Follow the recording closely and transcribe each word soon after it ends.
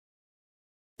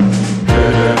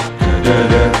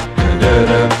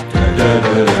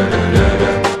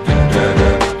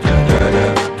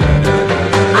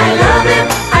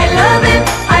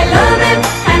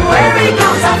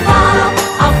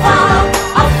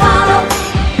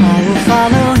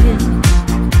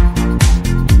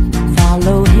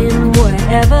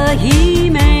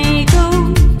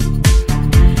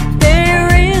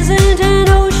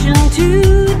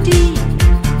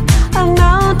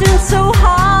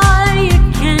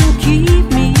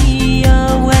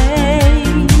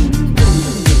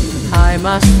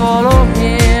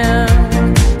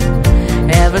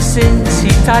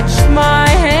touched my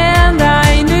hand,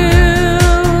 I knew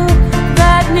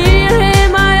that near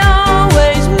him I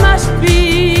always must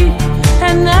be,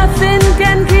 and nothing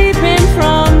can keep him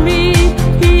from me.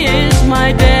 He is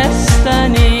my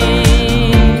destiny.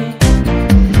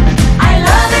 I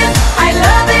love him, I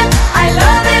love him, I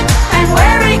love him, and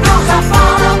where he goes I'll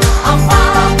follow, I'll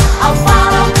follow, I'll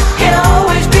follow. He'll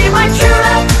always be my true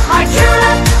love, my true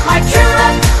love, my true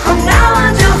love, from now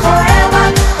until forever,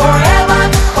 forever,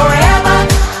 forever.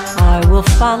 I will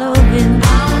follow him,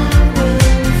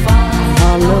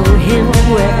 follow him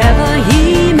wherever he